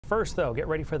First, though, get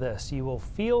ready for this. You will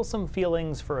feel some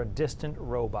feelings for a distant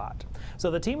robot. So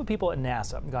the team of people at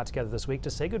NASA got together this week to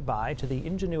say goodbye to the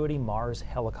Ingenuity Mars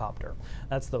Helicopter.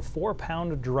 That's the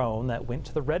 4-pound drone that went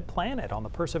to the Red Planet on the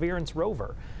Perseverance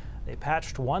rover. They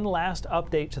patched one last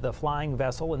update to the flying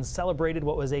vessel and celebrated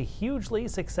what was a hugely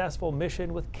successful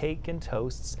mission with cake and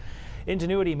toasts.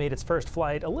 Ingenuity made its first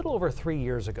flight a little over 3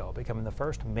 years ago, becoming the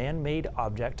first man-made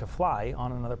object to fly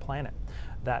on another planet.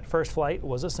 That first flight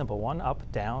was a simple one,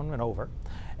 up, down, and over.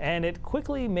 And it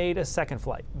quickly made a second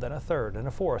flight, then a third and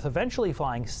a fourth, eventually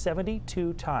flying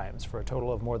 72 times for a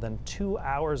total of more than 2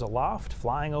 hours aloft,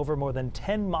 flying over more than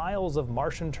 10 miles of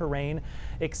Martian terrain,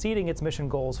 exceeding its mission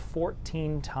goals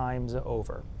 14 times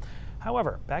over.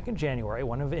 However, back in January,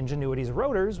 one of Ingenuity's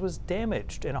rotors was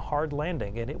damaged in a hard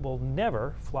landing, and it will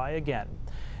never fly again.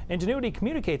 Ingenuity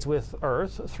communicates with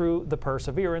Earth through the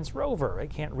Perseverance rover.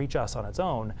 It can't reach us on its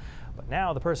own. But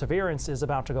now the Perseverance is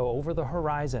about to go over the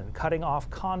horizon, cutting off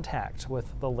contact with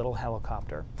the little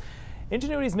helicopter.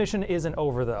 Ingenuity's mission isn't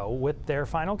over, though. With their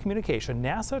final communication,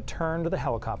 NASA turned the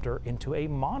helicopter into a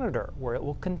monitor where it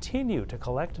will continue to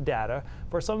collect data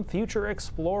for some future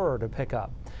explorer to pick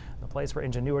up. The place where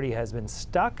Ingenuity has been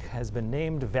stuck has been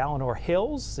named Valinor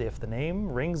Hills. If the name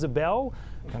rings a bell,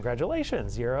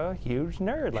 congratulations, you're a huge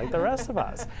nerd like the rest of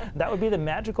us. That would be the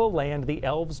magical land the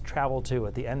elves travel to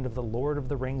at the end of the Lord of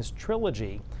the Rings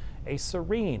trilogy, a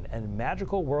serene and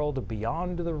magical world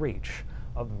beyond the reach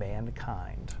of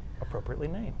mankind. Appropriately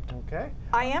named. Okay.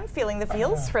 I am feeling the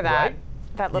feels for that. Right?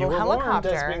 That little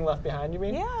helicopter. That's being left behind, you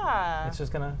mean? Yeah. It's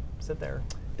just gonna sit there.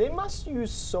 They must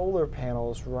use solar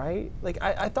panels, right? Like,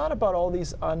 I thought about all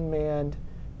these unmanned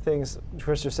things.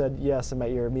 Trisha said yes in my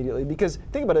ear immediately, because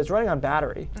think about it, it's running on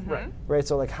battery. Right. Right,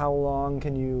 so like how long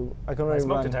can you, I can My only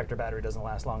smoke run. detector battery doesn't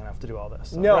last long enough to do all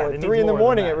this. So No, right, at 3 in the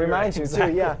morning it reminds you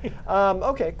exactly. too, yeah.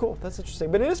 Okay, cool, that's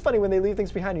interesting. But it is funny when they leave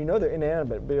things behind, you know they're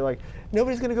inanimate, but you're like,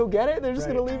 nobody's gonna go get it, they're just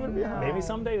gonna leave it behind. Maybe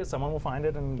someday someone will find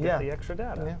it and get the extra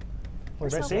data. Yeah.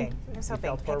 Here's We'll see. hoping. Here's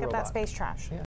hoping. Pick up that space trash. Yeah.